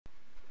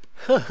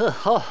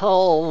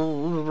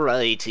Alrighty,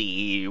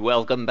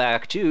 welcome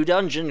back to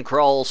Dungeon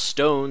Crawl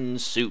Stone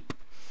Soup.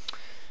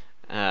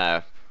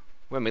 When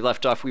we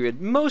left off, we had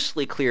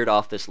mostly cleared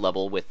off this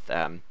level with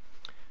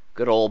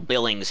good old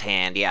Billings'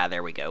 hand. Yeah,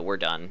 there we go, we're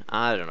done.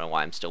 I don't know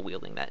why I'm still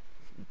wielding that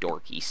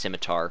dorky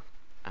scimitar.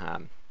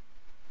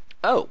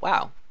 Oh,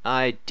 wow.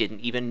 I didn't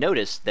even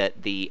notice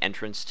that the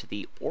entrance to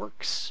the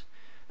orcs,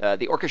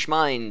 the Orcish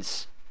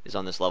Mines, is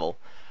on this level.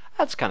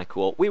 That's kind of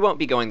cool. We won't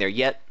be going there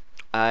yet.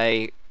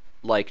 I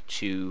like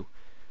to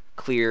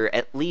clear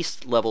at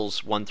least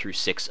levels 1 through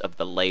 6 of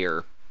the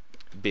Lair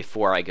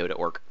before I go to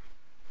Orc.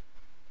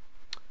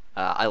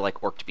 I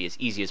like Orc to be as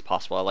easy as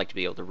possible. I like to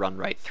be able to run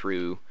right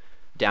through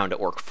down to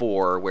Orc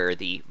 4 where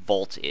the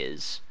vault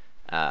is,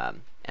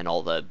 and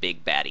all the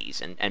big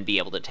baddies, and be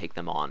able to take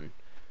them on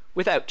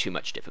without too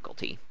much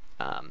difficulty.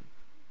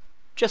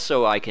 Just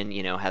so I can,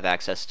 have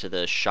access to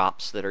the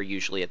shops that are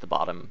usually at the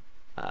bottom.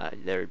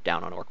 They're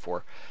down on Orc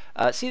 4.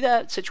 See,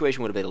 that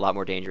situation would have been a lot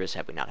more dangerous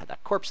had we not had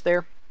that corpse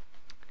there,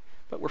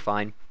 but we're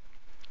fine.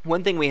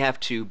 One thing we have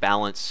to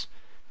balance,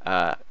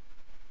 now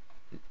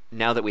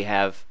that we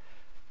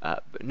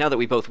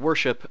both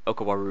worship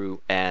Okawaru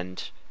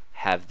and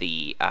have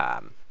the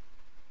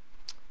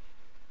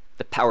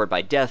Powered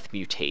by Death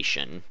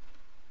mutation,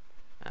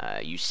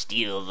 you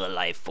steal the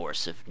life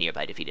force of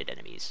nearby defeated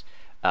enemies.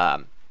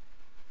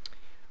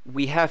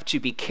 We have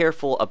to be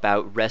careful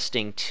about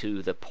resting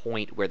to the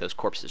point where those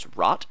corpses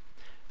rot,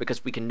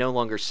 because we can no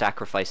longer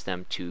sacrifice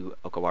them to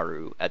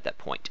Okawaru at that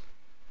point.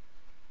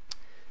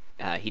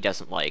 He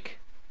doesn't like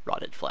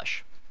rotted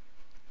flesh.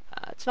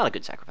 It's not a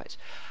good sacrifice.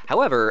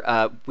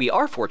 However, we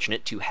are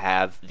fortunate to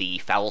have the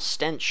Foul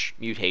Stench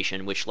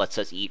mutation, which lets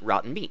us eat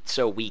rotten meat,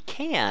 so we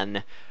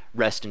can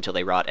rest until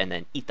they rot and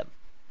then eat them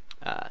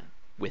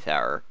with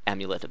our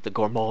Amulet of the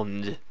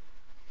Gourmand.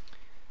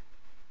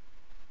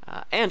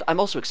 And I'm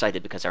also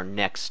excited because our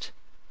next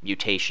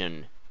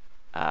mutation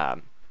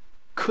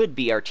could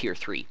be our Tier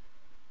 3.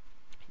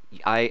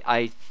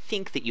 I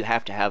think that you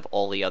have to have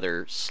all the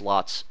other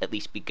slots at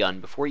least begun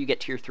before you get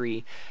Tier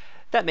 3.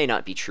 That may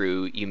not be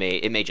true.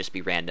 It may just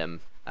be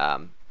random.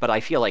 But I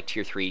feel like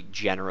Tier 3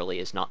 generally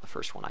is not the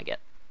first one I get.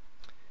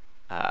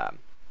 And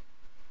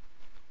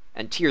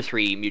Tier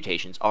 3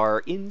 mutations are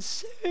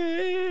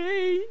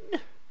insane!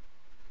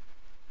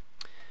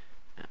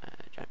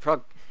 Giant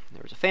frog.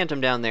 There was a phantom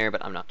down there,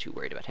 but I'm not too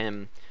worried about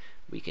him.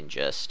 We can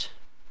just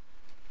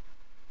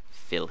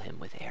fill him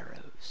with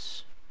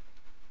arrows.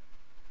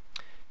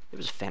 There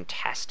was a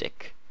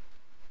fantastic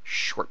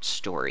short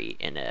story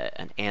in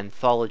an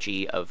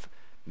anthology of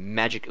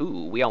magic.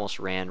 Ooh, we almost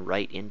ran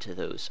right into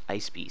those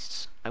ice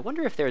beasts. I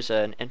wonder if there's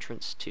an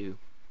entrance to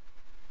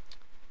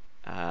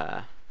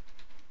an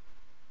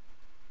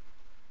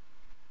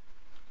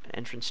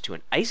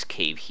an ice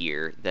cave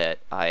here that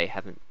I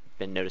haven't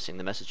been noticing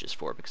the messages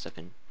for because I've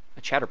been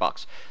a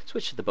chatterbox.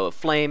 Switch to the Bow of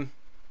Flame.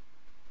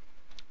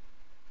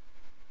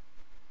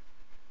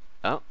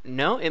 Oh,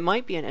 no, it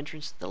might be an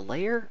entrance to the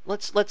Lair.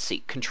 Let's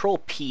see. Control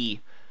P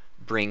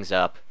brings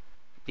up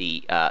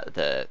the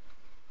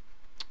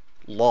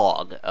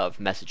log of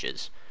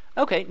messages.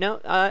 Okay, no,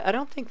 I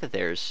don't think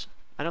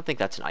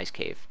that's an ice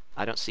cave.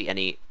 I don't see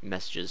any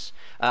messages.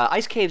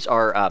 Ice caves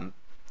are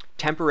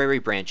temporary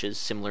branches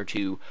similar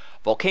to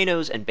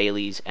volcanoes and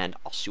baileys and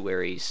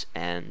ossuaries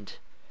and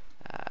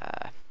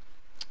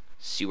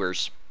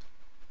sewers.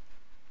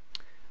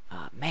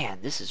 Man,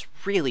 this is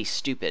really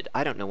stupid.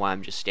 I don't know why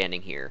I'm just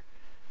standing here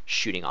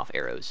shooting off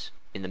arrows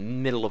in the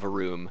middle of a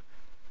room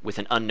with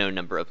an unknown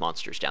number of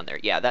monsters down there.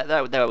 Yeah,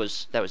 that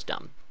was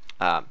dumb.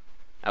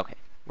 Okay,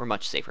 we're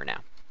much safer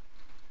now.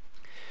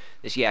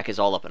 This yak is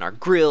all up in our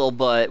grill,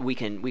 but we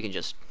can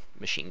just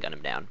machine gun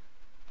him down.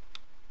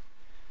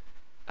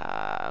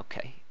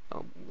 Okay,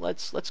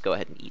 let's go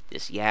ahead and eat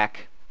this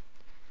yak.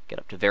 Get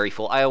up to very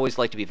full. I always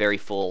like to be very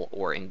full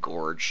or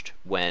engorged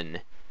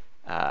when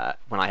I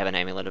have an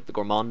Amulet of the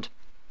Gourmand.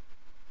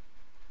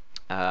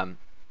 Oh,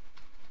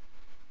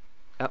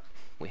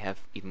 we have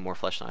even more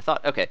flesh than I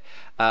thought. Okay,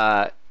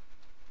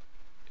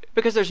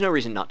 because there's no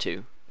reason not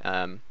to,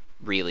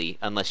 really,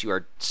 unless you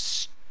are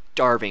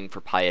starving for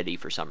piety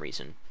for some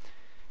reason.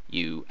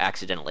 You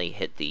accidentally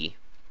hit the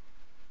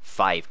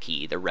 5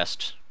 key, the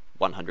rest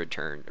 100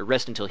 turn, or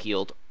rest until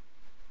healed,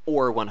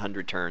 or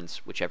 100 turns,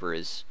 whichever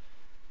is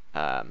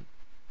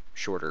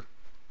shorter.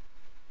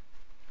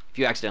 If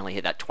you accidentally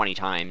hit that 20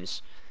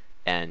 times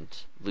and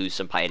lose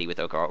some piety with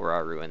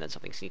Okawaru and then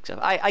something sneaks up,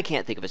 I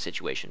can't think of a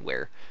situation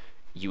where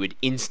you would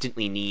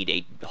instantly need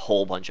a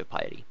whole bunch of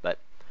piety, but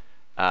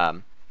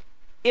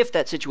if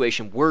that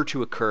situation were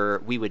to occur,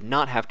 we would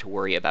not have to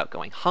worry about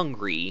going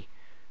hungry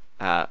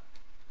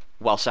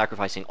while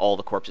sacrificing all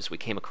the corpses we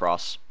came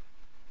across,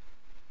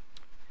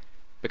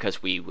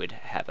 because we would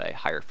have a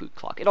higher food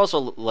clock. It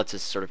also lets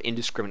us sort of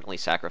indiscriminately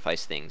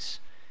sacrifice things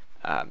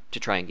to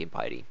try and gain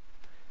piety,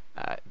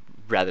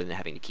 rather than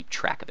having to keep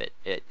track of it.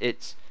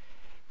 It's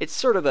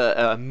sort of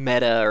a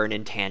meta or an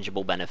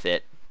intangible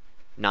benefit,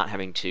 not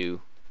having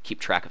to keep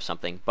track of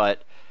something,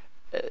 but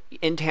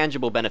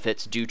intangible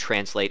benefits do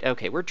translate.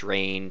 Okay, we're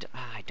drained.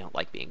 I don't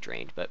like being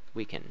drained, but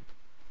we can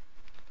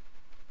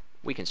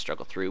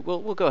struggle through.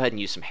 We'll go ahead and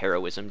use some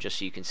heroism just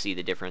so you can see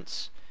the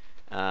difference,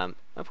 of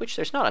which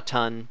there's not a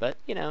ton, but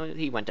you know,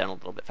 he went down a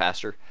little bit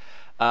faster.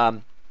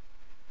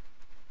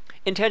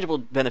 Intangible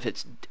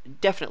benefits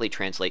definitely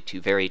translate to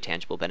very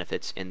tangible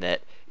benefits in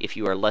that if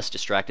you are less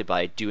distracted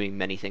by doing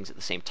many things at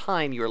the same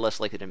time, you are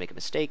less likely to make a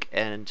mistake,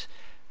 and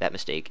that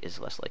mistake is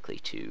less likely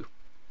to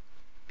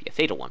be a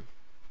fatal one.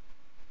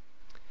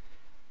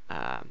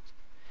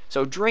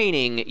 So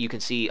draining, you can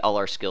see all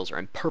our skills are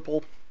in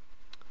purple.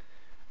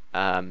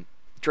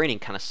 Draining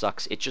kind of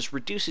sucks. It just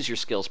reduces your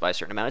skills by a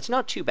certain amount. It's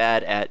not too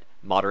bad at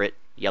moderate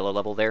yellow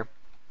level there.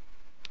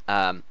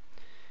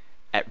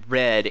 At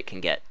red, it can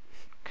get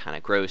kind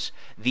of gross.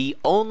 The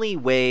only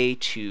way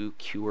to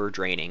cure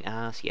draining...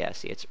 yeah,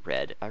 see, it's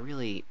red.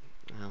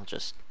 I'll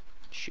just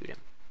shoot him.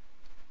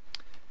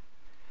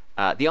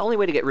 The only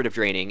way to get rid of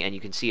draining, and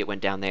you can see it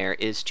went down there,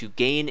 is to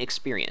gain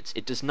experience.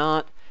 It does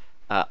not,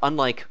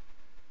 unlike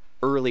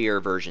earlier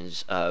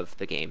versions of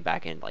the game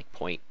back in like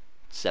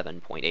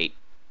 0.7,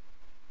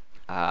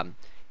 0.8,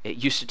 it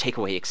used to take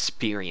away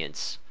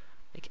experience,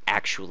 like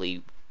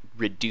actually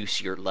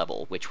reduce your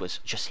level, which was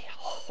just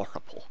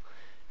horrible.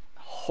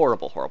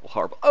 Horrible, horrible,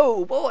 horrible.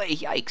 Oh boy,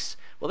 yikes!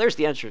 Well, there's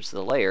the entrance to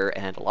the lair,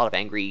 and a lot of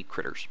angry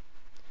critters,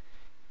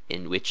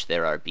 in which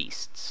there are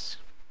beasts.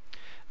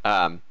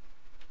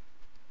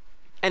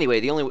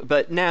 Anyway,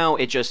 but now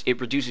it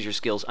reduces your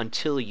skills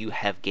until you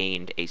have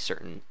gained a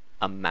certain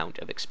amount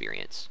of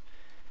experience.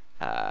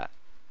 So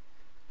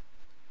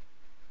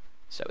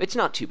it's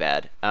not too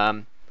bad.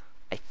 I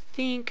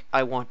think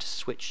I want to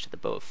switch to the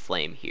Bow of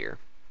Flame here.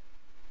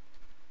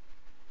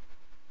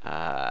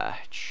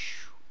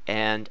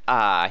 And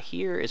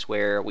here is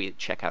where we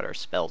check out our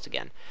spells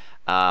again.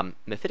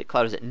 Mephitic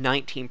Cloud is at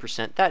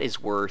 19%. That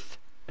is worth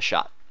a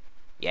shot.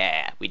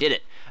 Yeah, we did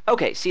it.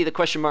 Okay, see the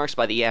question marks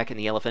by the yak and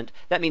the elephant?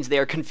 That means they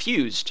are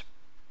confused.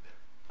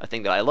 A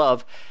thing that I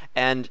love.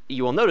 And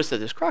you will notice that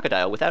this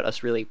crocodile, without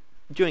us really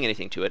doing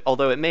anything to it,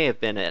 although it may have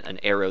been an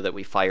arrow that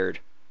we fired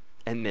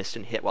and missed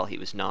and hit while he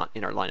was not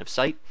in our line of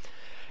sight,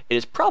 it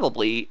is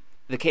probably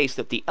the case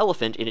that the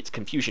elephant, in its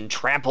confusion,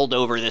 trampled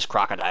over this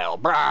crocodile.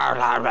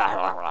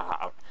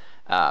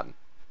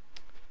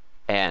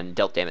 And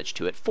dealt damage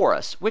to it for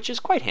us, which is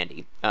quite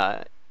handy.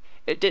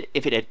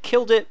 If it had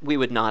killed it, we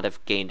would not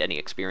have gained any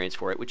experience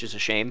for it, which is a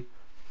shame.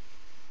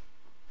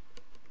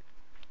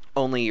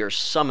 Only your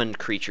summoned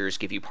creatures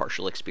give you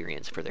partial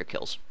experience for their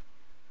kills.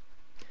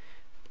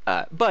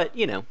 But,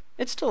 you know,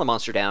 it's still a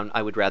monster down.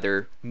 I would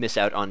rather miss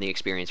out on the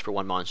experience for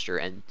one monster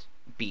and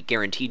be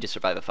guaranteed to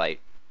survive a fight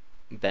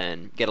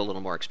than get a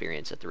little more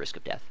experience at the risk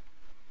of death.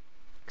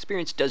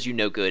 Experience does you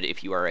no good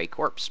if you are a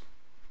corpse.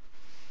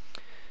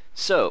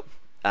 So,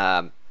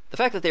 the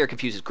fact that they are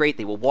confused is great.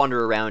 They will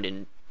wander around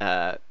in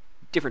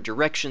different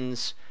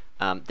directions.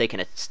 They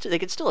can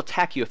still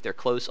attack you if they're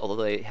close,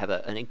 although they have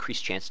an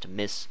increased chance to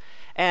miss,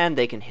 and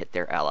they can hit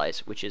their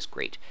allies, which is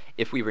great.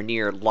 If we were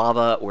near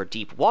lava or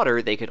deep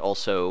water, they could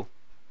also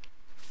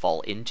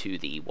fall into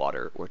the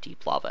water or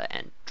deep lava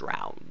and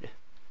drown.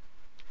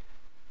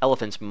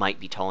 Elephants might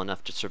be tall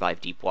enough to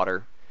survive deep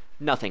water.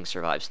 Nothing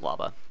survives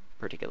lava,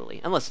 particularly,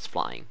 unless it's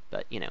flying,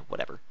 but, you know,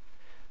 whatever.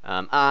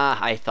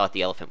 I thought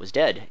the elephant was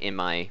dead in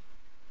my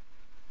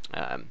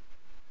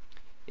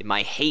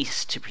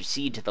haste to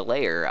proceed to the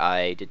lair.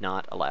 I did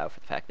not allow for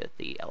the fact that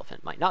the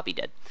elephant might not be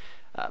dead.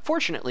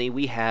 Fortunately,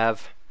 we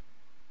have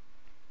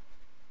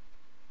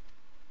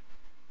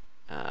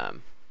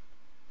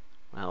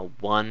well,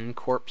 one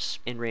corpse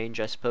in range,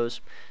 I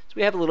suppose. So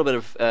we have a little bit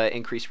of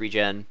increased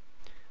regen.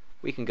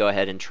 We can go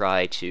ahead and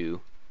try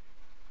to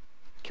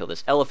kill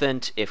this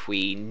elephant. If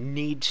we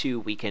need to,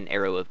 we can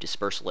Arrow of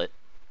Dispersal it.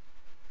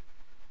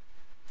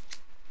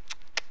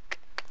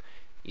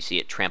 You see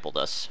it trampled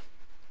us.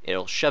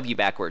 It'll shove you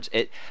backwards.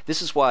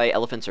 This is why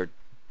elephants are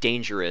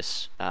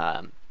dangerous,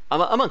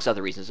 amongst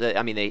other reasons.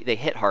 I mean, they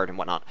hit hard and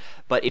whatnot.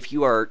 But if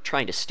you are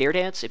trying to stair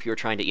dance, if you're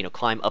trying to, you know,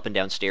 climb up and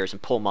down stairs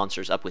and pull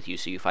monsters up with you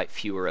so you fight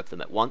fewer of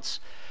them at once,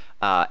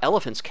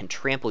 elephants can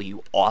trample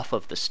you off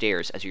of the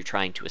stairs as you're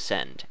trying to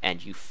ascend,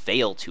 and you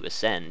fail to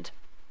ascend,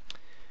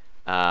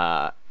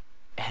 and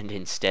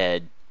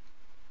instead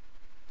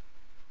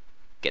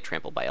get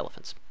trampled by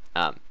elephants.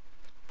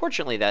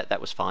 Fortunately,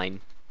 that was fine.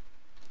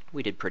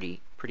 We did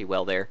pretty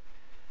well there.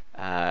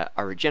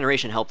 Our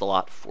regeneration helped a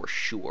lot for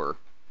sure.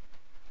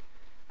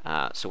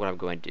 So what I'm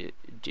going to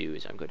do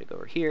is I'm going to go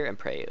over here and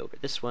pray over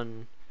this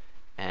one,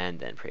 and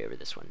then pray over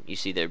this one. You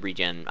see the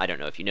regen. I don't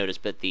know if you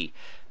noticed, but you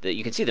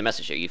can see the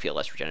message there. You feel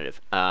less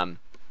regenerative.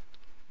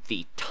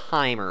 The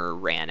timer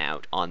ran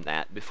out on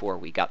that before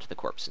we got to the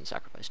corpse and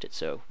sacrificed it,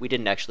 so we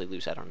didn't actually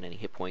lose out on any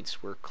hit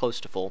points. We're close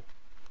to full.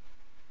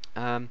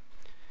 Yeah,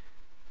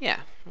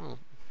 we'll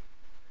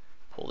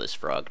pull this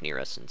frog near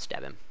us and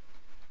stab him.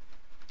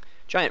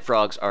 Giant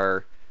frogs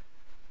are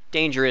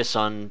dangerous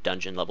on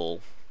dungeon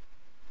level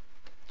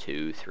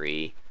 2,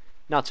 3,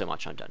 not so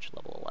much on dungeon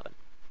level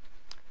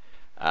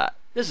 11.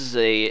 This is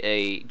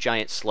a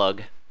giant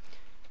slug.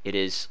 it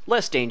is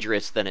less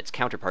dangerous than its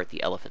counterpart,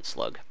 the elephant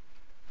slug.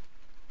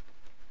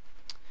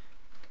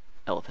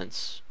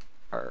 Elephants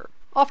are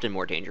often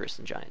more dangerous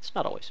than giants,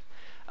 not always.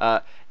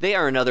 They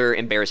are another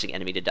embarrassing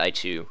enemy to die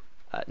to.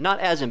 Not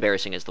as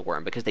embarrassing as the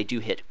worm, because they do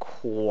hit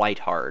quite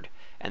hard,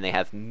 and they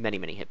have many,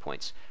 many hit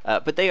points.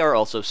 But they are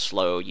also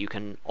slow. You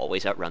can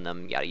always outrun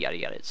them, yada, yada,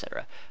 yada,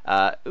 etc.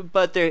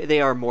 But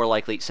they are more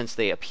likely, since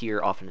they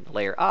appear often in the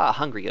lair.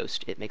 Hungry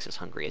Ghost. It makes us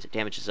hungry. As it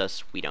damages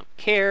us, we don't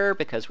care,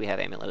 because we have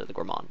Amulet of the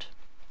Gourmand.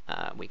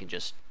 We can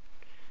just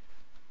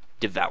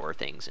devour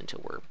things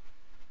until we're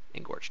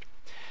engorged.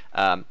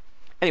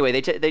 Anyway,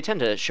 they tend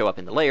to show up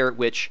in the lair,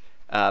 which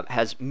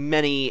has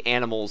many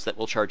animals that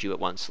will charge you at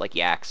once, like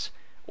yaks,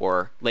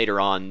 or later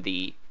on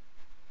the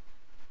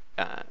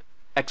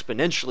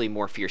exponentially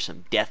more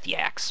fearsome death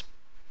yaks.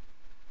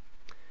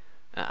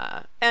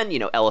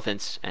 And,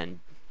 elephants and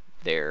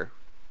their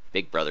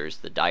big brothers,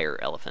 the dire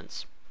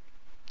elephants.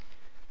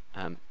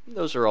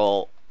 Those are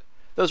all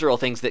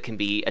things that can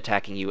be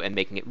attacking you and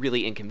making it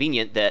really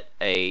inconvenient that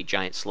a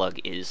giant slug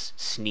is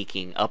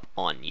sneaking up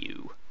on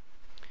you.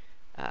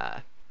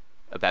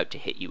 About to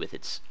hit you with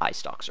its eye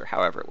stalks, or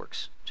however it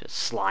works, to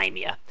slime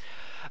you.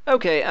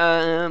 Okay,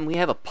 we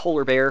have a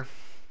polar bear.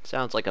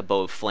 Sounds like a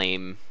bow of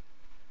flame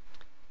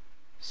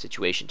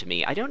situation to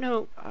me. I don't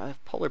know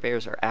if polar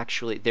bears are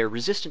actually... They're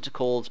resistant to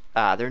cold.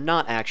 They're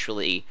not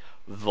actually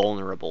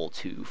vulnerable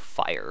to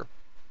fire,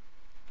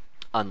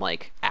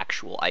 unlike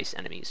actual ice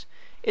enemies.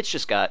 It's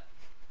just got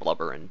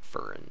blubber and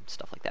fur and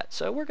stuff like that.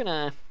 So we're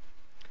gonna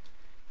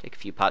take a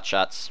few pot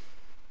shots.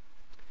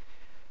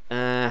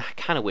 I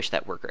kind of wish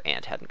that worker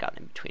ant hadn't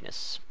gotten in between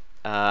us.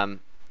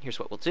 Here's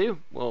what we'll do.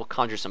 We'll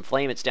conjure some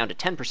flame. It's down to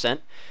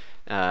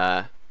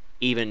 10%.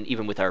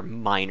 Even with our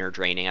minor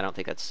draining, I don't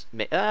think that's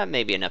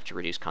maybe enough to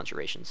reduce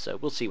conjuration. So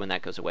we'll see when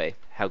that goes away,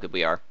 how good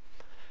we are.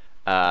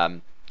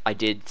 I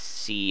did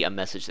see a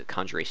message that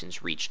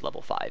conjurations reached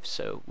level 5,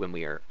 so when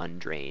we are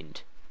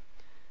undrained,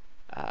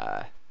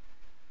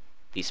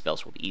 these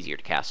spells will be easier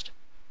to cast.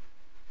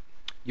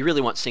 You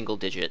really want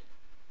single-digit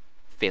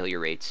failure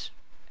rates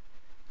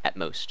at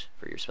most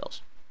for your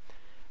spells.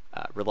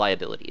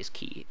 Reliability is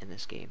key in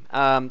this game.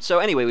 So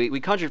anyway, we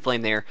conjured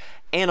flame there.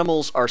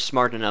 Animals are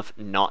smart enough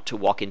not to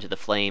walk into the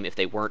flame if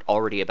they weren't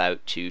already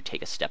about to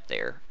take a step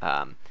there.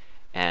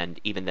 And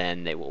even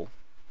then, they will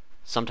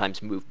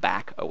sometimes move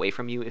back away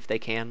from you if they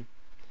can,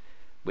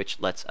 which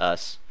lets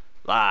us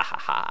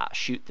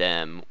shoot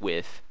them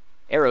with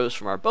arrows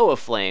from our bow of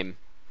flame.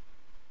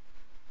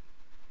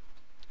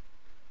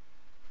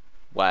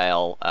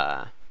 While,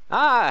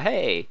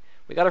 hey,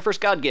 we got our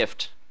first god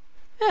gift.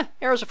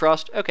 Arrows of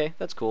Frost. Okay,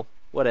 that's cool.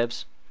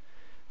 Whatevs.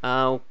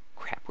 Oh,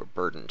 crap, we're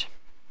burdened.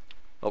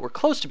 Well, we're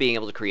close to being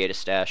able to create a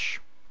stash.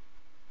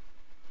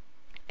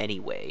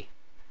 Anyway.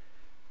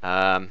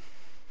 Oh,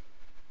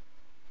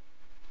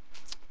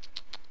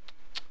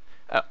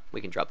 we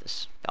can drop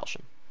this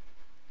falchion.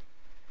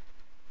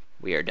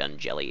 We are done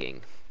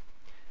jellying.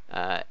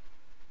 Oh,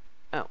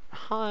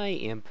 hi,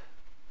 imp.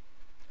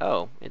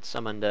 Oh, it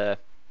summoned,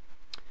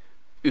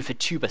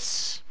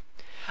 Ufitubus.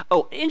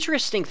 Oh,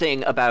 interesting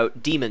thing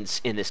about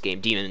demons in this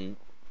game, demon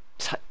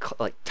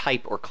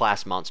type or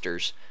class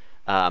monsters.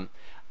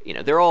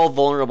 They're all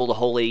vulnerable to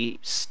holy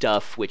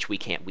stuff, which we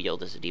can't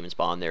wield as a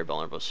Demonspawn. They're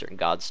vulnerable to certain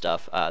god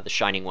stuff. The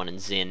Shining One and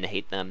Zin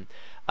hate them.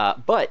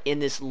 But in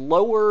this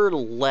lower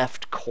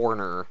left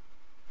corner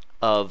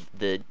of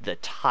the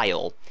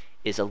tile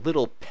is a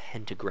little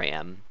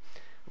pentagram,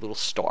 a little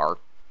star.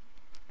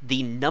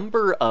 The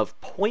number of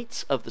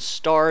points of the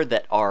star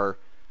that are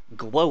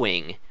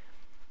glowing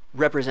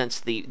represents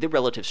the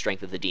relative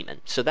strength of the demon.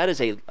 So that is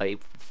a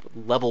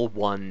level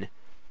 1,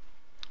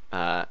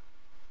 or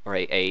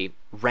a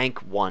rank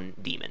 1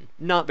 demon.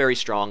 Not very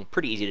strong,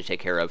 pretty easy to take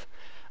care of.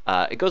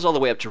 It goes all the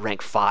way up to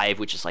rank 5,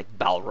 which is like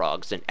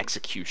Balrogs and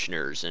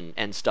Executioners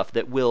and stuff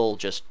that will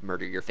just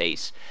murder your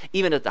face.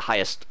 Even at the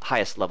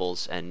highest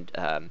levels and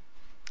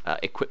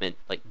equipment,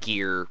 like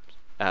gear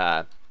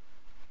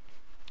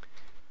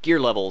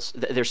levels,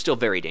 they're still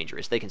very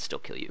dangerous. They can still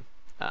kill you.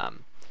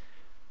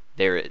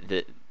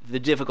 The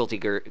difficulty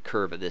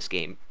curve of this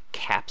game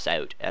caps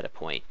out at a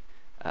point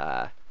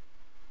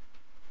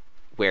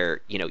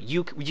where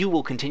you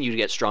will continue to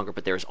get stronger,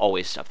 but there's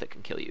always stuff that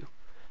can kill you.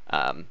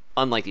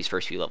 Unlike these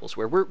first few levels,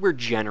 where we're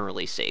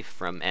generally safe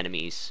from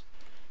enemies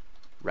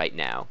right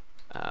now,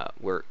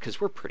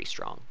 because we're pretty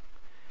strong.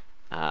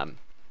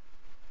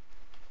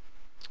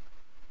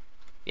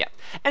 Yeah.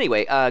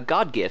 Anyway,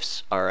 god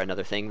gifts are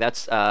another thing.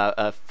 That's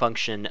a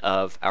function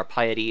of our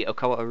piety.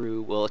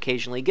 Okawaru will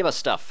occasionally give us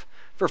stuff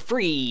for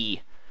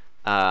free,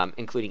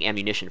 including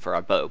ammunition for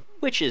our bow,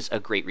 which is a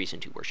great reason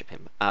to worship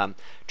him.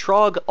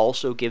 Trog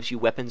also gives you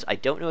weapons. I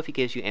don't know if he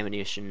gives you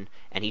ammunition,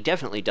 and he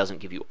definitely doesn't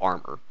give you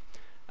armor.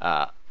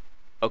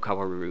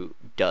 Okawaru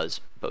does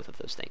both of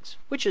those things,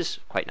 which is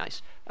quite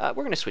nice. We're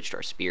going to switch to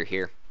our spear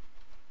here.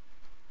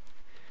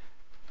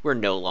 We're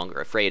no longer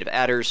afraid of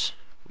adders.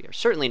 We are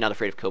certainly not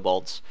afraid of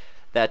kobolds.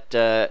 That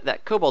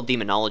kobold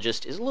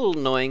demonologist is a little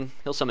annoying.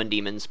 He'll summon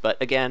demons,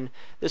 but again,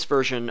 this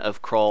version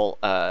of Crawl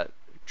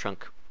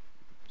Trunk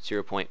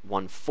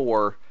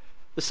 0.14,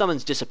 the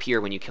summons disappear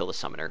when you kill the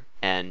summoner.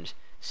 And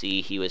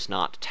see, he was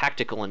not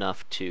tactical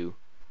enough to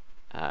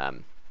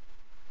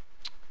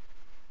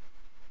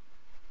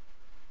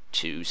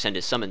send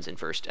his summons in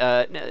first.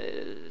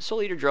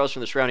 Soul Eater draws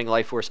from the surrounding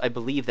life force. I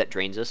believe that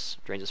drains us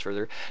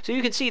further. So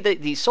you can see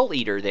that the Soul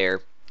Eater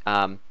there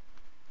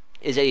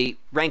is a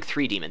rank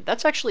 3 demon.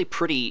 That's actually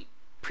pretty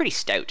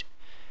stout.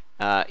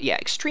 Yeah,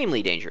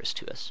 extremely dangerous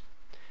to us.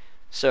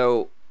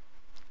 So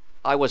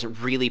I wasn't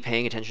really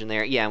paying attention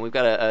there. Yeah, and we've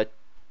got a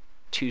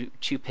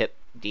 2-pip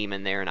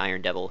demon there, an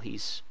Iron Devil.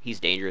 He's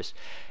dangerous.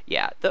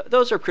 Yeah,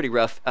 those are pretty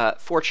rough.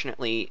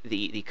 Fortunately,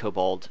 the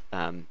Kobold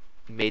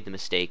made the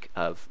mistake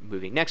of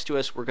moving next to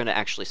us. We're going to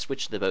actually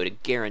switch the bow to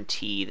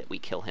guarantee that we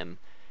kill him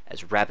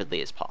as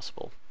rapidly as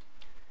possible.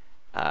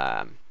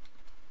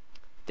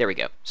 There we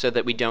go. So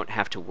that we don't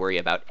have to worry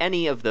about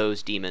any of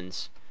those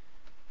demons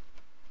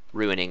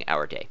ruining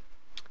our day.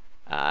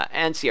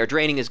 And see, our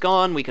draining is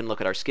gone. We can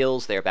look at our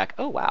skills. They're back.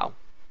 Oh, wow.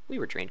 We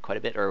were drained quite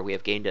a bit, or we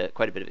have gained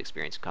quite a bit of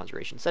experience in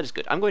conjuration. So that is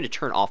good. I'm going to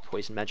turn off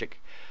Poison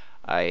Magic.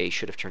 I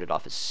should have turned it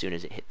off as soon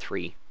as it hit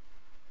 3.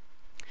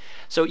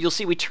 So you'll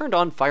see we turned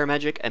on Fire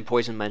Magic and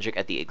Poison Magic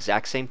at the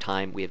exact same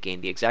time. We have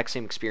gained the exact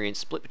same experience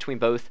split between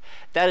both.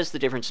 That is the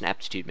difference an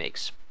aptitude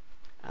makes.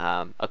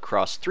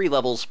 Across 3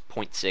 levels,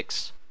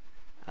 0.6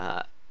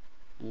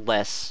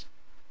 less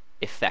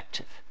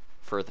effective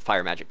for the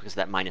Fire Magic because of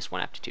that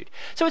 -1 aptitude.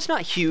 So it's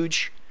not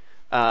huge.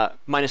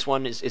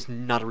 -1 is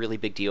not a really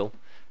big deal.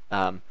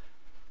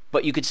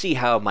 But you could see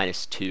how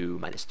 -2,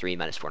 -3,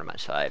 -4, and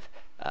 -5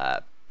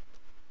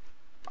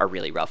 are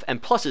really rough.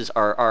 And pluses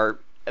are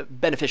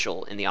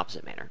beneficial in the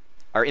opposite manner.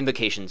 Our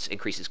invocations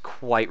increases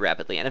quite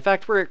rapidly, and in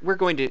fact we're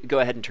going to go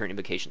ahead and turn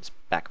invocations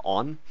back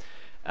on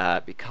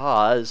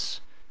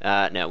because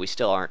no, we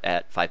still aren't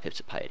at 5 pips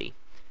of piety.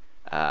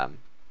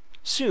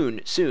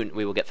 Soon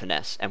we will get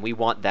finesse, and we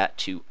want that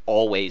to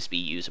always be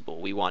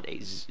usable. We want a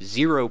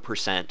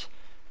 0%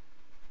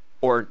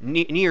 or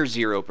near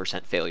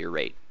 0% failure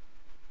rate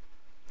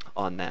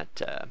on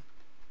that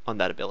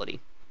ability.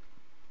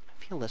 I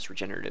feel less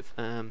regenerative.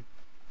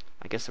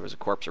 I guess there was a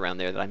corpse around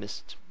there that I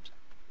missed.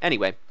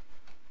 Anyway,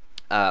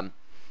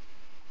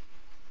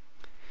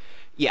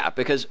 yeah,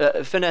 because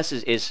finesse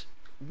is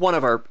one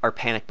of our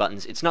panic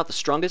buttons. It's not the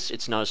strongest.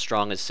 It's not as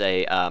strong as,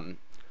 say,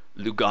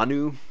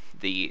 Luganu,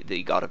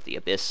 the god of the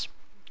abyss,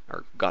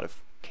 or god of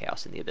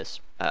chaos in the abyss.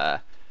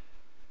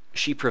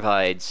 She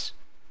provides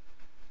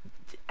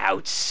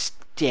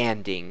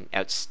outstanding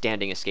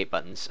escape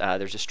buttons.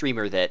 There's a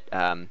streamer that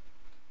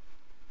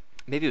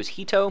maybe it was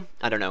Hito.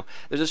 I don't know.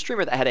 There's a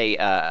streamer that had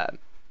a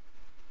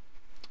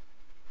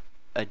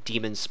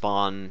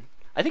Demonspawn.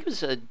 I think it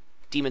was a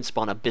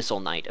Demonspawn Abyssal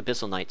Knight.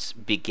 Abyssal Knights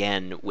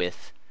begin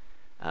with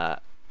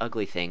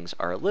ugly things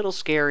are a little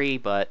scary,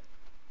 but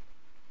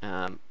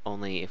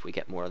only if we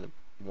get more than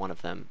one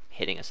of them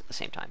hitting us at the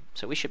same time.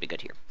 So we should be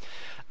good here.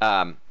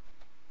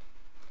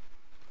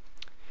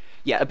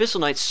 Yeah,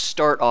 Abyssal Knights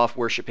start off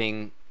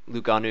worshipping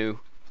Luganu,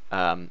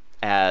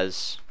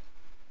 as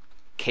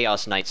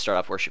Chaos Knights start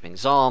off worshipping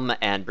Zom,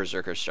 and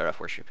Berserkers start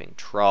off worshipping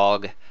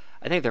Trog.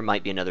 I think there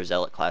might be another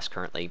Zealot class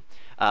currently.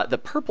 The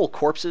purple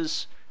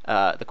corpses,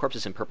 the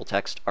corpses in purple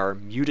text, are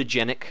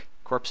mutagenic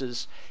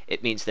corpses.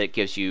 It means that it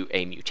gives you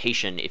a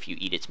mutation if you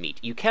eat its meat.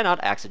 You cannot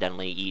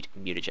accidentally eat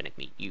mutagenic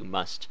meat. You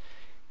must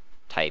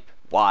type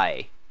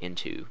Y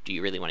into, do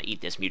you really want to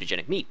eat this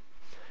mutagenic meat?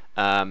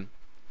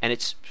 And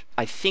it's,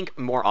 I think,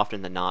 more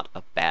often than not,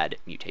 a bad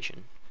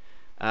mutation.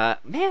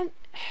 Man,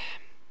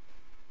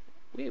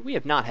 we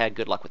have not had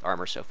good luck with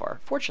armor so far.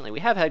 Fortunately, we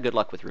have had good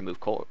luck with remove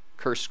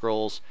curse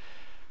scrolls.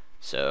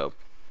 So,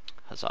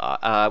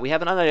 huzzah. We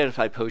have an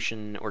unidentified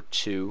potion or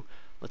 2.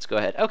 Let's go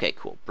ahead. Okay,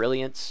 cool.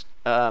 Brilliance.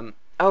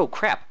 Oh,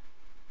 crap.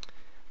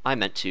 I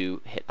meant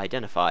to hit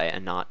identify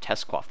and not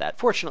test quaff that.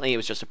 Fortunately, it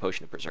was just a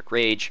potion of Berserk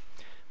Rage.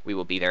 We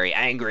will be very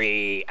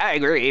angry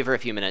for a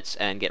few minutes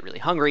and get really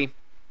hungry.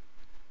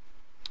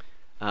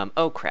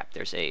 Oh, crap.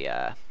 There's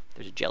a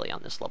jelly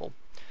on this level.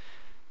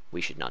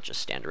 We should not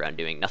just stand around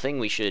doing nothing.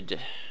 We should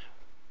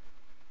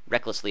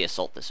recklessly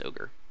assault this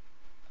ogre.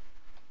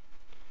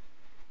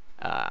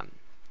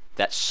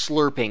 That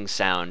slurping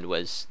sound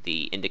was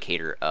the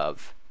indicator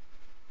of...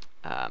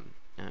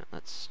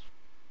 let's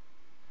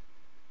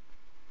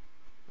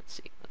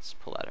see. Let's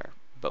pull out our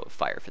bow of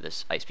fire for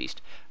this ice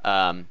beast.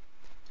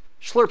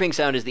 Slurping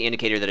sound is the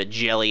indicator that a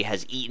jelly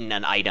has eaten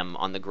an item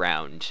on the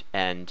ground,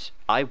 and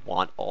I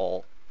want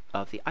all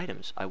of the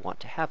items. I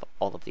want to have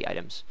all of the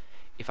items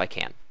if I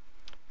can.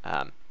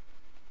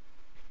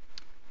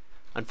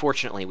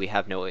 Unfortunately, we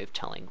have no way of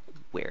telling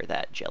where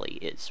that jelly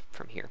is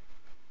from here.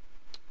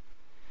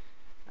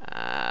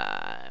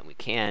 We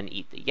can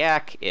eat the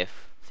yak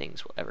if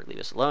things will ever leave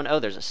us alone. Oh,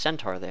 there's a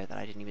centaur there that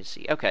I didn't even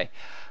see. Okay.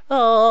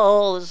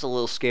 Oh, this is a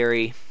little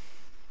scary.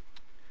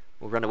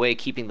 We'll run away,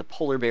 keeping the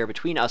polar bear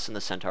between us and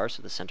the centaur,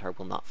 so the centaur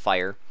will not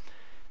fire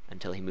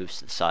until he moves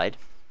to the side.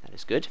 That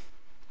is good.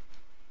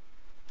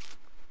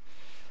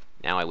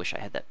 Now I wish I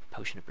had that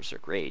potion of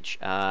Berserk Rage.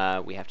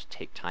 We have to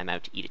take time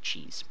out to eat a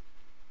cheese.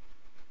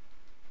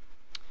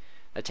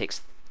 That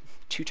takes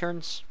 2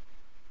 turns.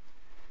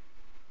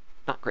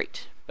 Not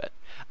great, but...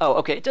 Oh,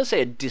 okay, it does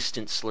say a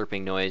distant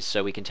slurping noise,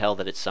 so we can tell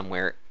that it's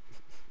somewhere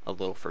a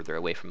little further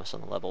away from us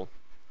on the level.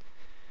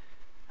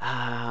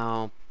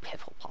 Oh,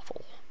 piffle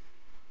puffle.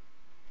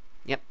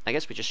 Yep, I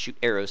guess we just shoot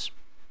arrows.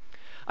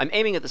 I'm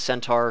aiming at the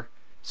centaur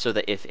so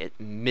that if it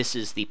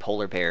misses the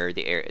polar bear,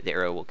 the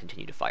arrow will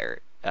continue to fire.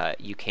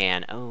 You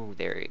can... Oh,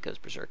 there it goes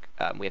berserk.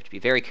 We have to be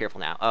very careful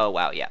now. Oh,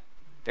 wow, yeah.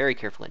 Very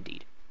careful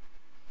indeed.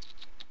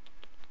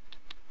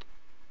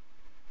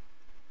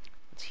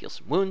 Let's heal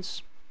some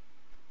wounds.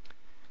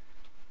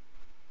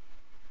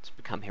 Let's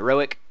become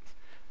heroic.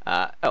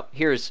 Oh,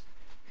 here's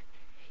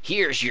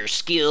your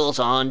skills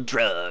on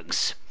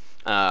drugs.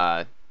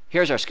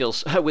 Here's our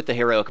skills with the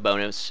heroic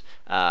bonus.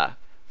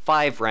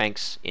 5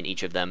 ranks in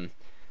each of them,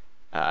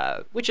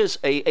 which is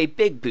a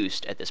big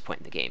boost at this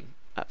point in the game,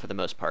 for the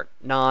most part.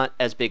 Not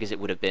as big as it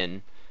would have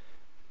been,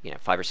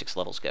 5 or 6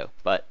 levels ago,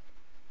 but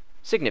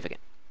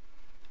significant.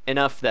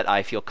 Enough that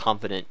I feel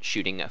confident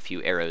shooting a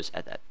few arrows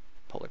at that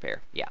polar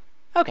bear. Yeah.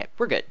 Okay,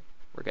 we're good.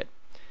 We're good.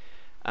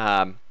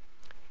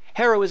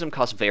 Heroism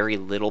costs very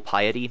little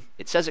piety.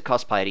 It says it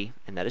costs piety,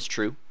 and that is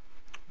true,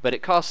 but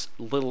it costs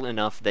little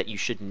enough that you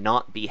should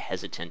not be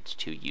hesitant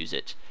to use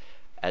it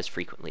as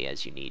frequently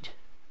as you need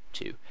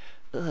to.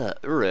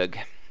 Urug.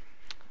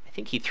 I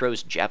think he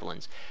throws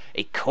javelins.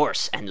 A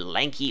coarse and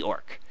lanky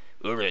orc.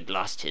 Urug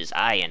lost his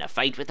eye in a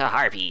fight with a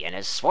harpy and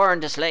has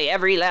sworn to slay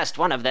every last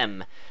one of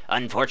them.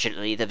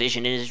 Unfortunately, the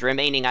vision in his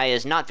remaining eye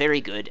is not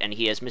very good, and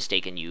he has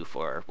mistaken you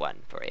for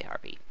a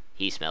harpy.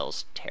 He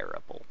smells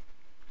terrible.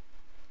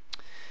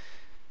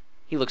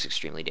 He looks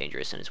extremely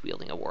dangerous and is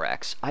wielding a war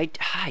axe. I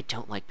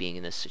don't like being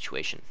in this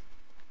situation.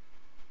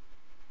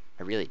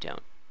 I really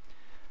don't.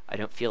 I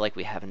don't feel like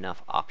we have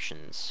enough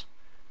options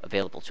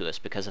available to us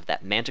because of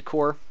that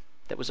manticore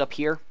that was up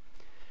here.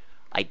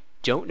 I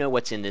don't know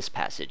what's in this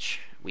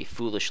passage. We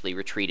foolishly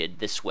retreated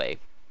this way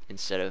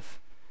instead of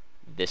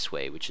this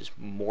way, which is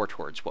more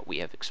towards what we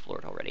have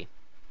explored already.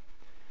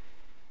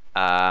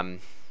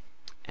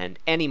 And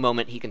any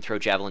moment he can throw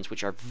javelins,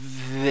 which are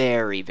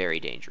very, very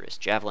dangerous.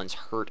 Javelins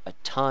hurt a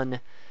ton.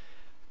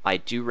 I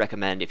do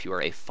recommend, if you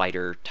are a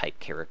fighter-type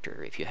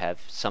character, if you have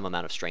some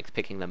amount of strength,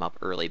 picking them up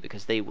early,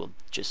 because they will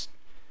just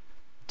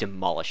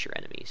demolish your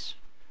enemies.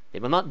 They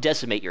will not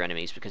decimate your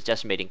enemies, because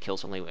decimating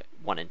kills only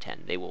 1 in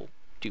 10. They will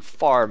do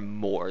far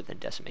more than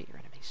decimate your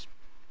enemies.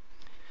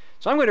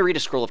 So I'm going to read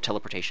a scroll of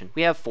teleportation.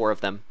 We have 4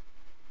 of them.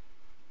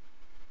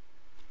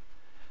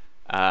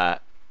 And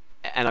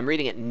I'm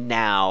reading it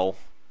now,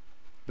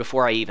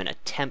 before I even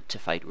attempt to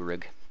fight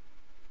Urug.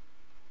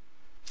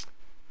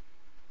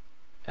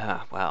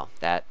 Wow,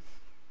 that...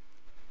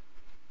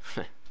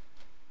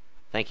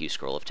 Thank you,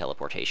 Scroll of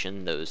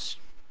Teleportation.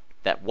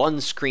 That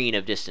one screen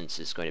of distance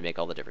is going to make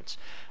all the difference.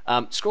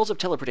 Scrolls of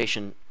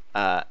Teleportation,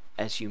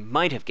 as you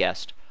might have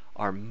guessed,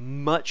 are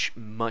much,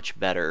 much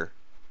better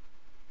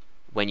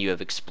when you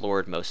have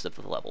explored most of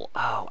the level.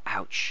 Oh,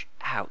 ouch.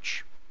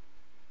 Ouch.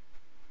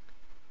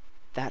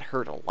 That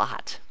hurt a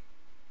lot.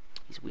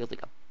 He's wielding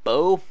a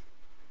bow.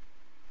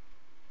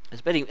 I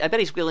bet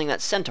he's wielding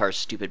that centaur's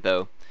stupid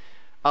bow.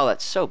 Oh,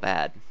 that's so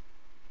bad.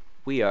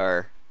 We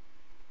are...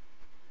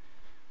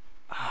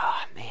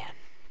 Ah, man.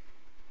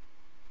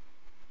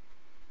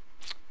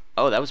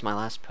 Oh, that was my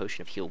last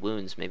potion of heal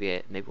wounds.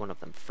 Maybe one of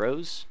them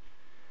froze?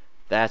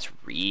 That's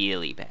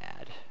really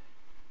bad.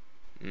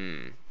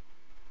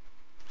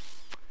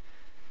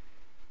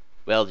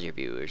 Well, dear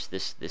viewers,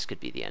 this could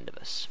be the end of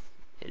us.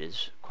 It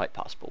is quite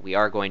possible. We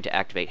are going to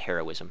activate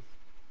heroism.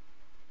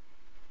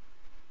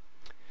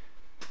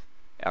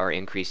 Our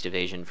increased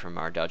evasion from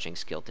our dodging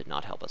skill did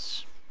not help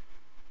us.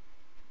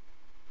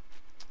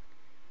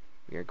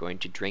 We are going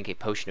to drink a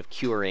potion of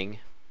curing.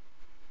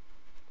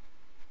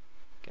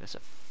 Get us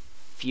a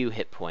few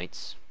hit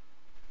points.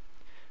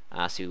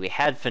 See, we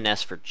had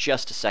finesse for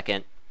just a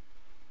second.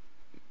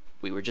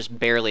 We were just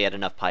barely at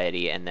enough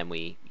piety, and then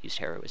we used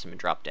heroism and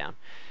dropped down.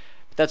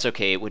 But that's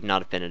okay. It would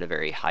not have been at a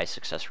very high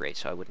success rate,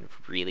 so I wouldn't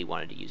have really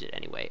wanted to use it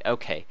anyway.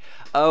 Okay.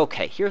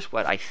 Okay, here's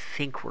what I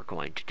think we're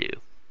going to do.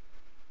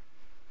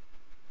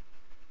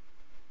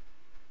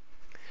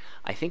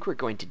 I think we're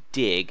going to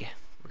dig.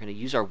 We're going to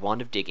use our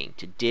Wand of Digging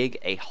to dig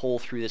a hole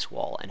through this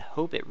wall and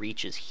hope it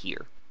reaches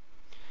here.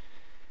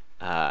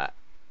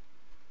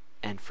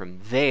 And from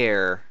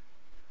there,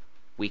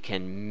 we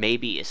can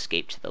maybe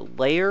escape to the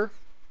lair,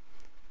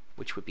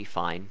 which would be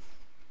fine.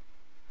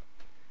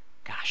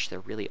 Gosh, there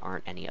really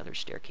aren't any other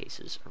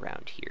staircases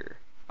around here,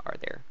 are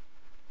there?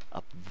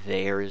 Up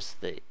there's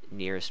the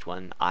nearest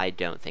one. I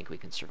don't think we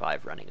can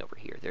survive running over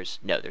here. There's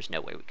no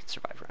way we can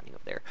survive running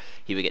over there.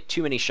 He would get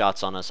too many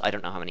shots on us. I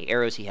don't know how many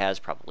arrows he has,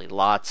 probably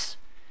lots.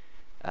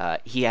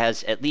 He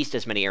has at least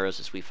as many arrows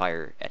as we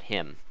fire at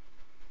him,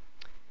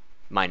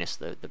 minus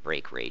the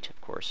break rate, of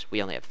course.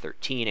 We only have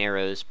 13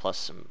 arrows, plus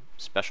some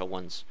special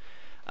ones.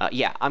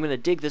 Yeah, I'm going to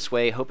dig this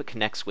way, hope it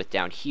connects with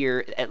down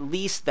here. At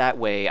least that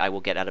way I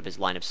will get out of his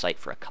line of sight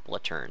for a couple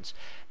of turns.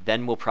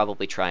 Then we'll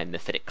probably try a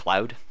Mephitic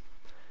Cloud,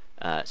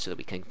 so that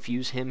we can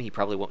confuse him. He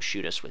probably won't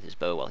shoot us with his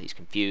bow while he's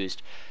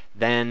confused.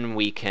 Then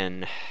we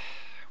can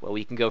Well,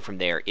 we can go from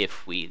there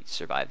if we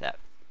survive that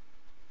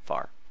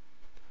far.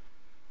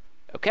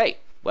 Okay,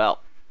 well,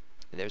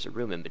 there's a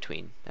room in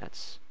between.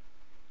 That's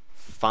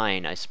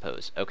fine, I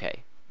suppose.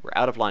 Okay, we're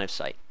out of line of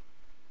sight.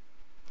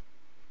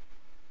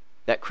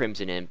 That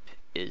Crimson Imp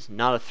is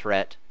not a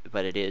threat,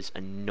 but it is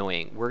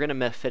annoying. We're going to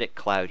Mephitic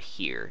Cloud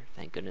here.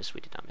 Thank goodness we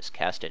did not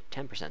miscast it.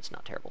 10% is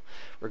not terrible.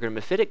 We're going to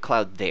Mephitic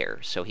Cloud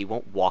there, so he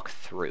won't walk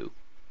through.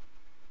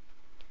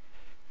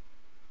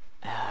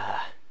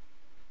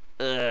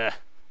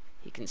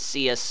 He can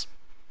see us.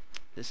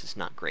 This is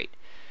not great.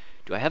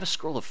 Do I have a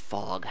Scroll of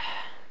Fog?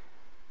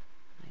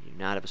 I do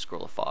not have a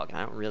Scroll of Fog, and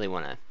I don't really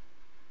want to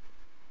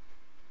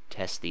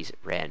test these at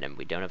random.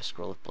 We don't have a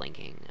Scroll of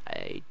Blinking.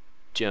 I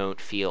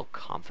don't feel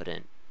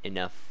confident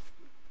enough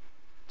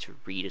to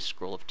read a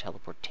Scroll of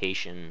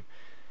Teleportation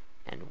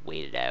and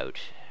wait it out.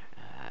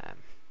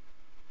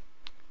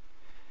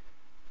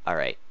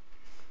 Alright.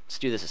 Let's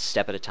do this a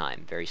step at a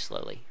time, very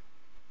slowly.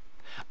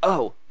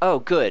 Oh,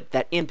 good.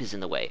 That imp is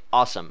in the way.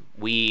 Awesome.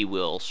 We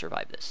will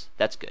survive this.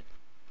 That's good.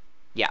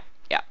 Yeah.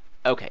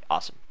 Okay,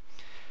 awesome.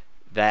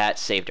 That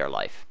saved our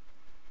life.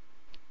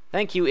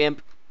 Thank you,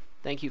 imp.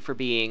 Thank you for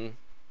being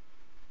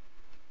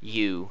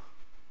you.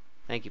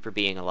 Thank you for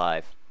being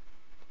alive.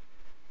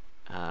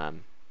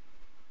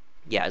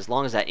 Yeah, as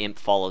long as that imp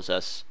follows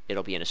us,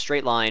 it'll be in a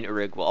straight line.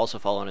 Urug will also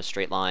follow in a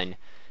straight line,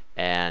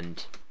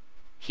 and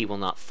he will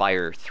not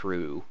fire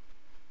through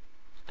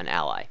an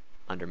ally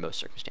under most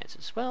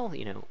circumstances. Well,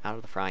 you know, out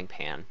of the frying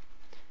pan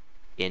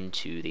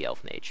into the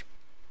Elf Mage.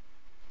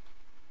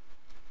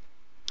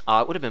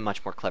 It would have been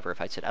much more clever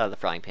if I'd said out of the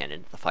frying pan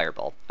into the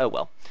fireball. Oh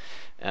well.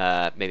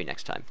 Maybe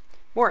next time.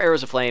 More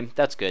arrows of flame.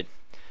 That's good.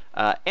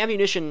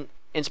 Ammunition,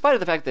 in spite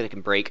of the fact that it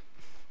can break,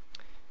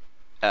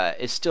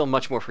 is still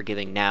much more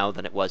forgiving now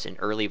than it was in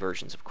early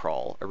versions of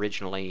Crawl.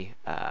 Originally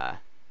it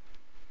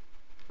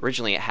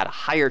had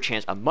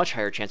a much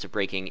higher chance of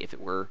breaking if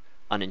it were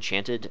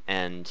unenchanted,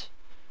 and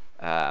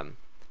so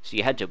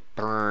you had to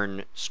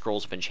burn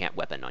Scrolls of Enchant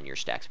Weapon on your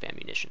stacks of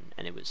ammunition,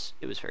 and it was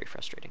very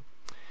frustrating.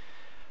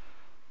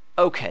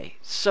 Okay,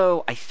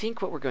 so I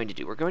think what we're going to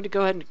do, we're going to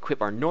go ahead and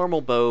equip our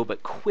normal bow,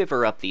 but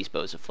quiver up these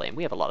bows of flame.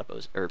 We have a lot of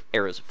bows, or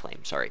arrows of flame,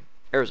 sorry.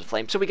 Arrows of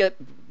flame. So we get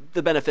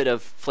the benefit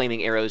of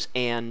flaming arrows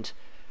and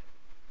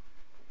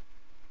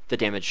the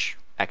damage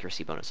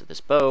accuracy bonus of this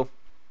bow.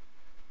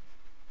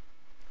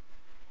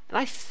 And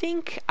I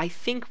think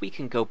we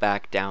can go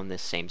back down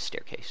this same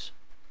staircase.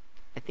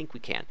 I think we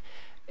can.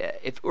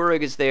 If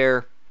Urug is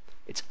there,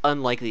 it's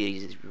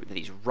unlikely that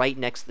he's right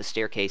next to the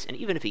staircase, and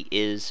even if he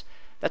is,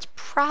 that's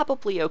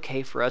probably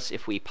okay for us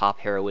if we pop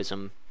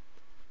Heroism.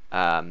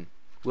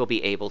 We'll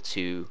be able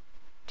to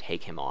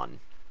take him on,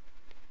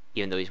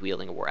 even though he's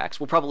wielding a War Axe.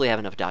 We'll probably have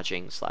enough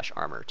dodging /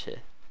 armor to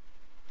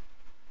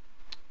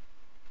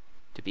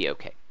be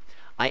okay.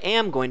 I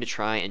am going to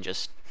try and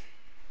just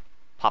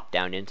pop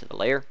down into the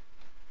lair.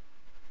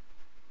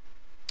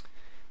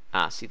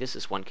 See, this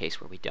is one case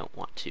where we don't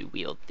want to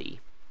wield the...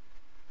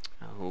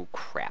 Oh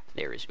crap!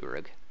 There is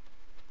Urug.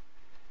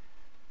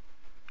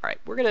 All right,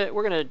 we're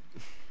gonna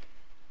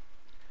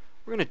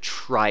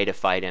try to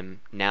fight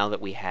him now that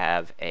we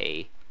have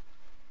a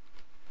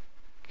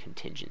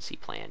contingency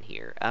plan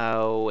here.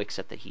 Oh,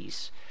 except that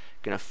he's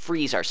gonna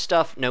freeze our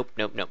stuff. Nope.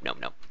 There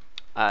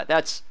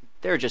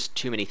are just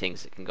too many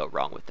things that can go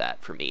wrong with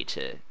that for me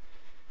to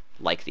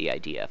like the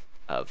idea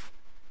of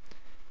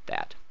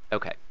that.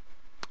 Okay.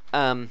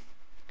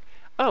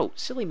 Oh,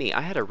 silly me.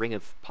 I had a ring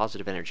of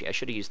positive energy. I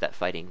should have used that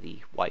fighting the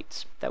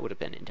whites. That would have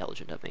been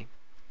intelligent of me.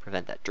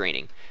 Prevent that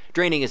draining.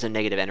 Draining is a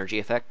negative energy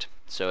effect,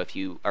 so if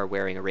you are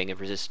wearing a ring of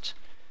resist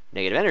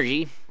negative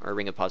energy, or a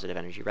ring of positive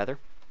energy, rather,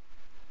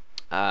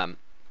 I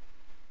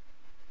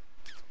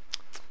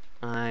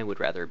would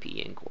rather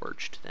be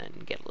engorged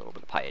than get a little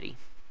bit of piety.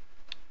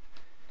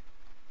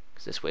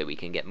 Because this way we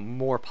can get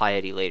more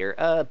piety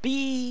later.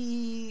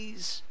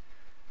 Bees!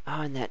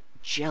 Oh, and that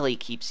jelly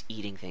keeps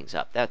eating things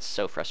up. That's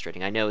so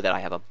frustrating. I know that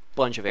I have a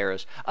bunch of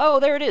arrows. Oh,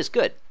 there it is.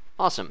 Good.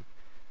 Awesome.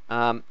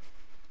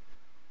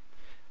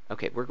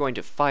 Okay, we're going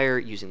to fire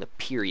using the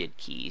period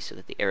key so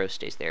that the arrow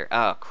stays there.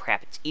 Oh,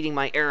 crap. It's eating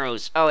my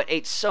arrows. Oh, it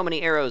ate so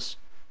many arrows.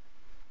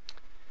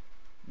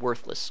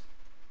 Worthless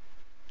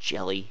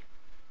jelly.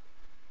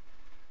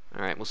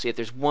 Alright, we'll see if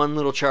there's one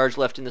little charge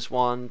left in this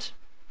wand.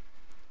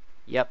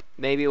 Yep,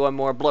 maybe one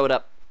more. Blow it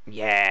up.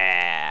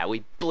 Yeah,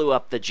 we blew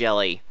up the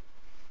jelly.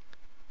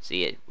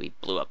 See it? We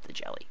blew up the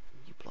jelly.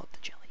 You blew up the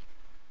jelly.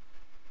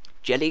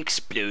 Jelly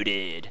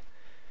exploded.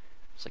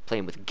 It's like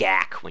playing with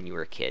gack when you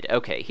were a kid.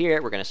 Okay, here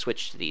we're going to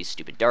switch to these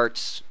stupid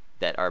darts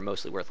that are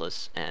mostly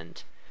worthless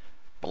and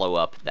blow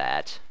up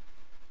that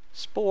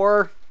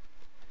spore.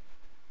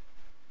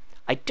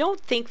 I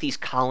don't think these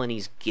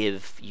colonies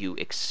give you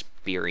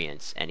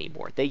experience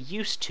anymore. They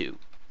used to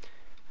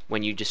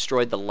when you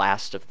destroyed the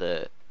last of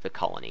the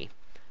colony.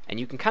 And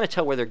you can kind of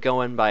tell where they're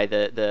going by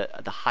the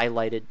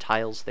highlighted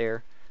tiles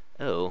there.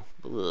 Oh,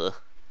 ugh.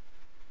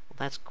 Well,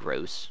 that's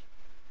gross.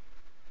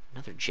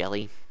 Another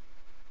jelly.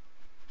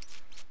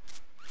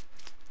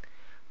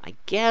 I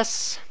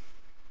guess...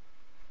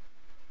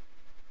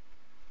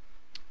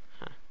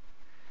 Huh.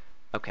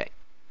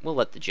 we'll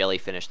let the jelly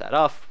finish that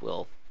off.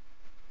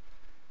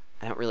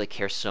 I don't really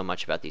care so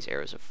much about these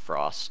arrows of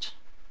frost.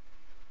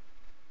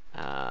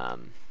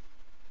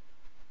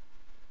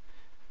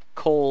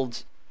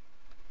 Cold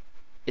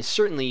is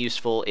certainly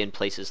useful in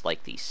places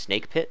like the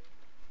snake pit,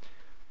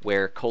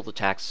 where cold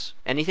attacks,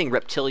 anything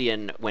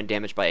reptilian when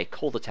damaged by a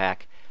cold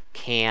attack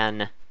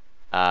can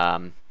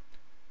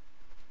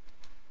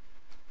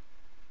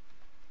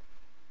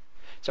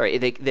sorry,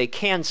 they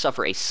can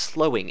suffer a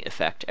slowing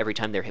effect every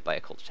time they're hit by a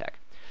cold attack.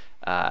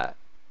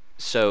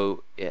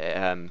 So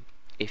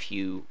if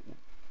you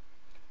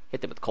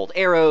hit them with cold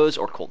arrows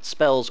or cold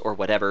spells or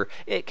whatever,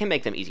 it can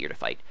make them easier to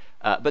fight.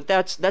 But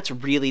that's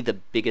really the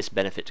biggest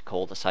benefit to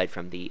cold, aside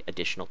from the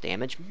additional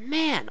damage.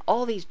 Man,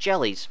 all these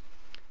jellies.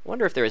 I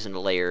wonder if there isn't a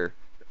layer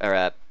or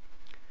an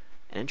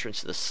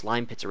entrance to the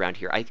slime pits around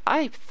here.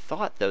 I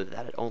thought, though,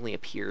 that it only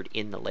appeared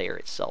in the layer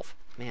itself.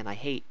 Man, I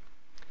hate...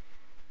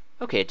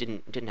 Okay, it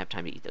didn't have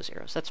time to eat those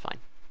arrows. That's fine.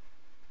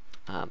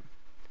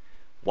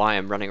 Why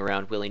I'm running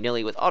around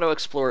willy-nilly with Auto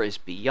Explorer is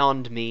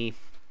beyond me.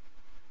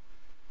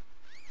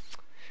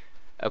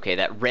 Okay,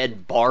 that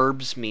red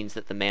barbs means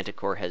that the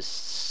manticore has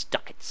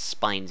stuck its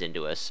spines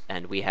into us,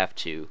 and we have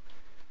to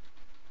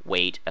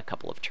wait a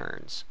couple of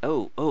turns.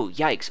 Oh,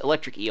 yikes,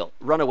 electric eel.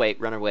 Run away,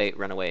 run away,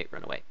 run away,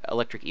 run away.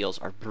 Electric eels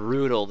are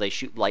brutal. They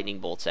shoot lightning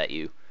bolts at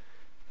you.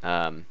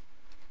 And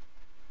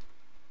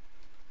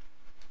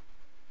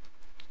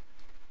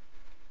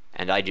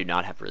I do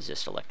not have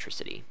resist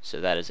electricity,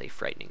 so that is a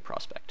frightening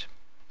prospect.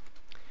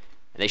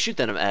 And they shoot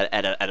them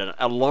at an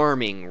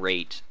alarming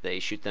rate. They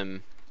shoot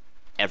them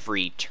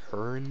every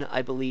turn,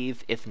 I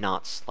believe, if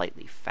not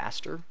slightly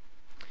faster.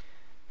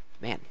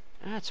 Man,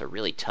 that's a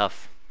really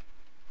tough...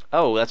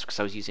 Oh, that's because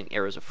I was using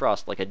arrows of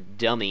frost like a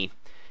dummy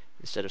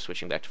instead of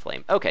switching back to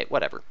flame. Okay,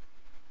 whatever.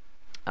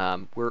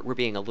 We're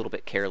being a little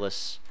bit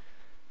careless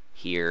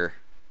here,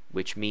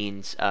 which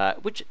means...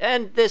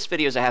 and this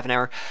video is a half an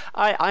hour.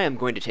 I am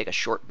going to take a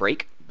short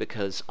break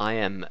because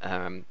I'm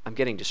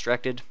getting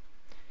distracted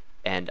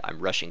and I'm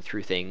rushing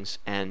through things,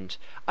 and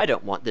I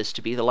don't want this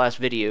to be the last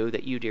video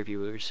that you, dear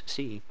viewers,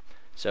 see.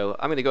 So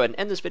I'm going to go ahead and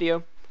end this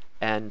video,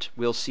 and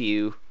we'll see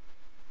you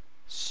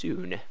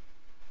soon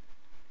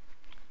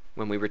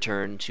when we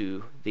return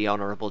to the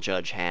Honorable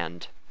Judge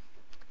Hand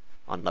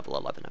on level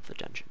 11 of the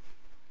dungeon.